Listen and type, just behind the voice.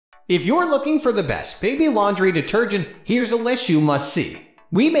If you're looking for the best baby laundry detergent, here's a list you must see.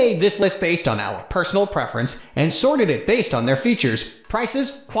 We made this list based on our personal preference and sorted it based on their features,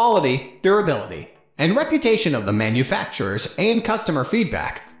 prices, quality, durability, and reputation of the manufacturers and customer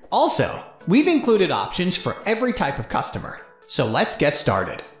feedback. Also, we've included options for every type of customer. So let's get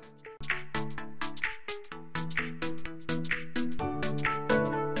started.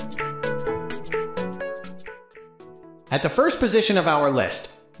 At the first position of our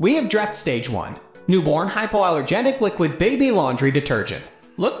list, we have Dreft Stage 1, Newborn Hypoallergenic Liquid Baby Laundry Detergent.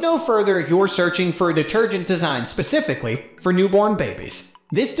 Look no further if you're searching for a detergent designed specifically for newborn babies.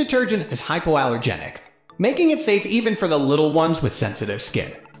 This detergent is hypoallergenic, making it safe even for the little ones with sensitive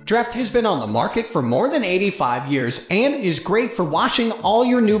skin. Dreft has been on the market for more than 85 years and is great for washing all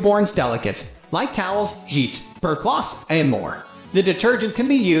your newborn's delicates like towels, sheets, burr cloths, and more. The detergent can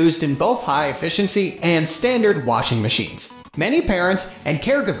be used in both high-efficiency and standard washing machines. Many parents and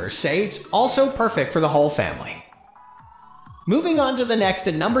caregivers say it's also perfect for the whole family. Moving on to the next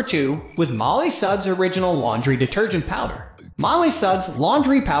at number 2 with Molly Suds Original Laundry Detergent Powder. Molly Suds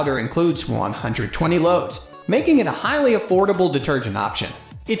laundry powder includes 120 loads, making it a highly affordable detergent option.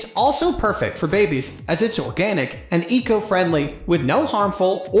 It's also perfect for babies as it's organic and eco-friendly with no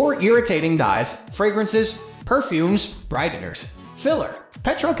harmful or irritating dyes, fragrances, perfumes, brighteners, filler,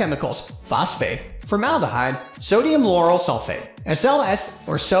 petrochemicals, phosphate, formaldehyde, sodium lauryl sulfate, SLS,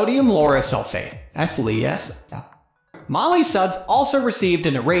 or sodium lauryl sulfate, SLS. Molly Suds also received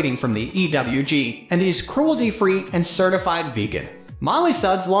a rating from the EWG and is cruelty-free and certified vegan. Molly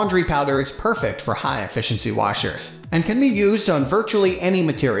Suds laundry powder is perfect for high-efficiency washers and can be used on virtually any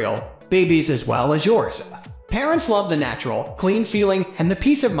material, babies as well as yours. Parents love the natural, clean feeling and the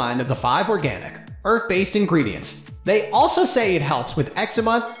peace of mind of the 5 organic, earth-based ingredients. They also say it helps with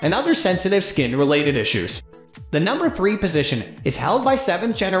eczema and other sensitive skin-related issues. The number 3 position is held by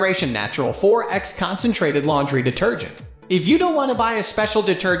 7th Generation Natural 4X Concentrated Laundry Detergent. If you don't want to buy a special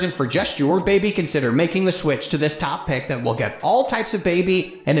detergent for just your baby, consider making the switch to this top pick that will get all types of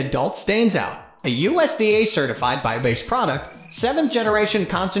baby and adult stains out. A USDA-certified bio-based product, 7th Generation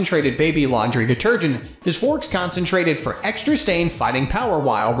Concentrated Baby Laundry Detergent is 4X concentrated for extra stain-fighting power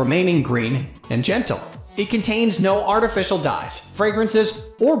while remaining green and gentle. It contains no artificial dyes, fragrances,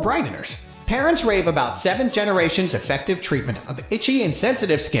 or brighteners. Parents rave about 7th Generation's effective treatment of itchy and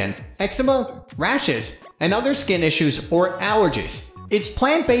sensitive skin, eczema, rashes, and other skin issues or allergies. Its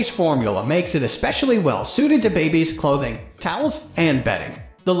plant-based formula makes it especially well suited to babies' clothing, towels, and bedding.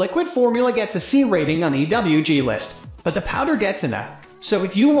 The liquid formula gets a C rating on EWG list, but the powder gets an F. So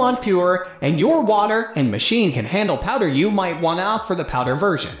if you want pure and your water and machine can handle powder, you might want to opt for the powder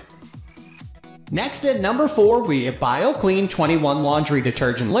version. Next at number 4 we have Biokleen 21 Laundry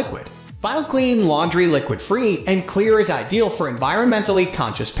Detergent Liquid. Biokleen Laundry Liquid Free and Clear is ideal for environmentally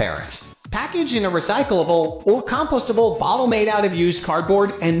conscious parents. Packaged in a recyclable or compostable bottle made out of used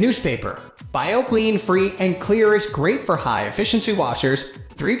cardboard and newspaper, Biokleen Free and Clear is great for high-efficiency washers,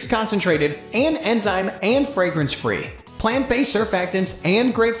 3X concentrated, and enzyme and fragrance-free. Plant-based surfactants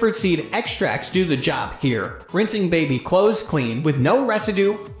and grapefruit seed extracts do the job here, rinsing baby clothes clean with no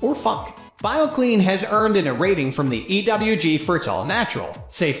residue or funk. Biokleen has earned a rating from the EWG for its all-natural,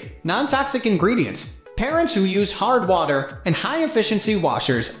 safe, non-toxic ingredients. Parents who use hard water and high-efficiency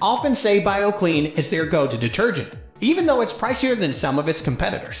washers often say Biokleen is their go-to detergent, even though it's pricier than some of its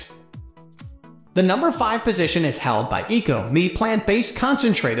competitors. The number 5 position is held by Eco-Me Plant-Based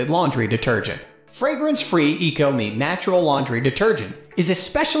Concentrated Laundry Detergent. Fragrance-free Eco-Me Natural Laundry Detergent is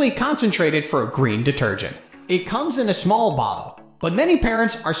especially concentrated for a green detergent. It comes in a small bottle, but many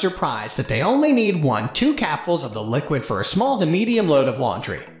parents are surprised that they only need 1-2 capfuls of the liquid for a small to medium load of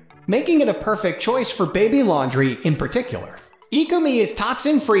laundry, making it a perfect choice for baby laundry in particular. Eco-Me is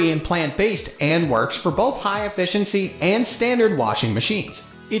toxin-free and plant-based and works for both high-efficiency and standard washing machines.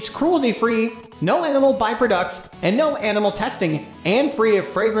 It's cruelty-free, no animal byproducts, and no animal testing, and free of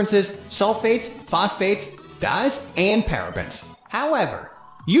fragrances, sulfates, phosphates, dyes, and parabens. However,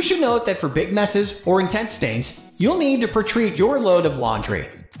 you should note that for big messes or intense stains, you'll need to pre-treat your load of laundry,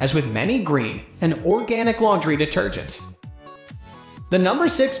 as with many green and organic laundry detergents. The number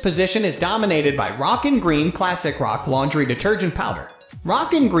 6 position is dominated by Rockin Green Classic Rock Laundry Detergent Powder.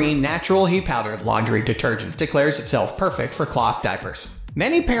 Rockin Green Natural Heat Powdered Laundry Detergent declares itself perfect for cloth diapers.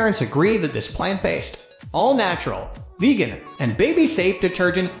 Many parents agree that this plant-based, all-natural, vegan, and baby-safe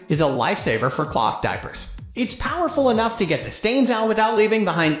detergent is a lifesaver for cloth diapers. It's powerful enough to get the stains out without leaving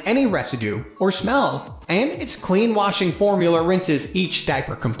behind any residue or smell, and its clean washing formula rinses each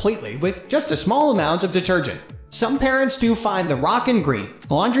diaper completely with just a small amount of detergent. Some parents do find the Rockin Green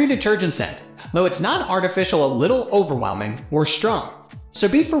laundry detergent scent, though it's not artificial, a little overwhelming or strong. so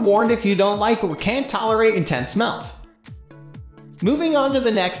be forewarned if you don't like or can't tolerate intense smells. Moving on to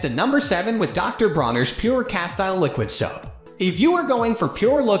the next at number 7 with Dr. Bronner's Pure-Castile Liquid Soap. If you are going for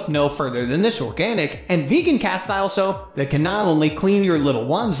pure, look no further than this organic and vegan castile soap that can not only clean your little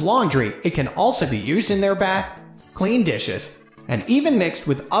one's laundry, it can also be used in their bath, clean dishes, and even mixed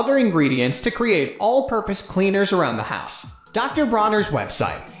with other ingredients to create all-purpose cleaners around the house. Dr. Bronner's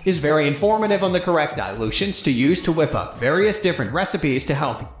website is very informative on the correct dilutions to use to whip up various different recipes to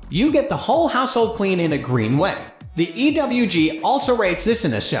help you get the whole household clean in a green way. The EWG also rates this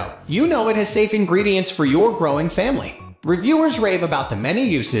in a so you know it has safe ingredients for your growing family. Reviewers rave about the many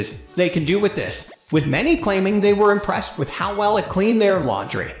uses they can do with this, with many claiming they were impressed with how well it cleaned their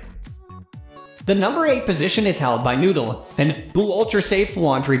laundry. The number 8 position is held by Noodle and Blue Ultra Safe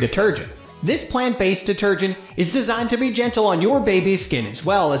Laundry Detergent. This plant-based detergent is designed to be gentle on your baby's skin as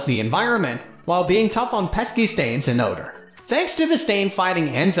well as the environment, while being tough on pesky stains and odor. Thanks to the stain-fighting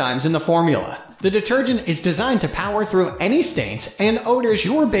enzymes in the formula, the detergent is designed to power through any stains and odors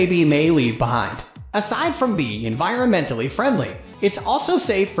your baby may leave behind. Aside from being environmentally friendly, it's also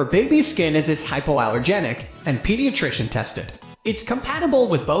safe for baby skin as it's hypoallergenic and pediatrician tested. It's compatible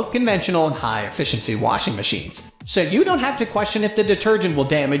with both conventional and high-efficiency washing machines, so you don't have to question if the detergent will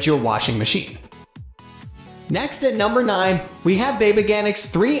damage your washing machine. Next at number 9, we have Babyganics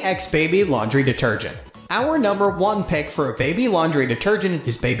 3X Baby Laundry Detergent. Our number 1 pick for a baby laundry detergent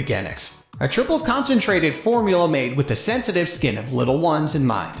is Babyganics, a triple concentrated formula made with the sensitive skin of little ones in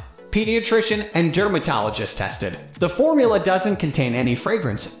mind. Pediatrician and dermatologist tested. The formula doesn't contain any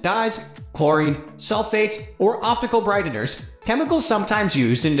fragrance, dyes, chlorine, sulfates, or optical brighteners, chemicals sometimes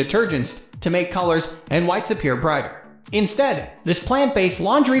used in detergents to make colors and whites appear brighter. Instead, this plant-based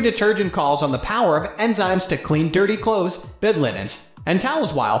laundry detergent calls on the power of enzymes to clean dirty clothes, bed linens, and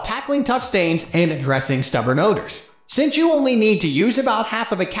towels while tackling tough stains and addressing stubborn odors. Since you only need to use about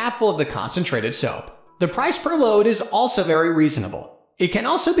half of a capful of the concentrated soap, the price per load is also very reasonable. It can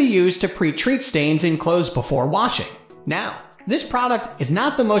also be used to pre-treat stains in clothes before washing. Now, this product is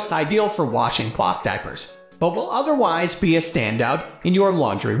not the most ideal for washing cloth diapers, but will otherwise be a standout in your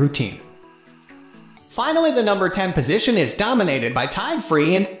laundry routine. Finally, the number 10 position is dominated by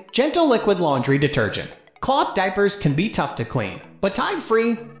Tide-Free and Gentle Liquid Laundry Detergent. Cloth diapers can be tough to clean, but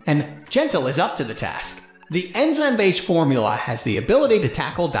Tide-Free and Gentle is up to the task. The enzyme-based formula has the ability to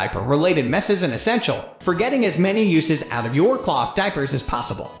tackle diaper-related messes and essential for getting as many uses out of your cloth diapers as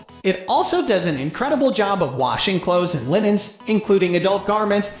possible. It also does an incredible job of washing clothes and linens, including adult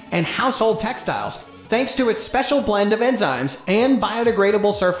garments and household textiles, thanks to its special blend of enzymes and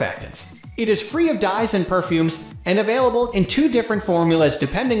biodegradable surfactants. It is free of dyes and perfumes and available in 2 different formulas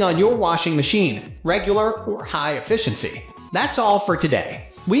depending on your washing machine, regular or high efficiency. That's all for today.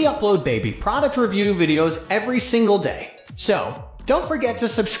 We upload baby product review videos every single day, so don't forget to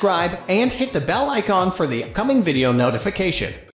subscribe and hit the bell icon for the upcoming video notification.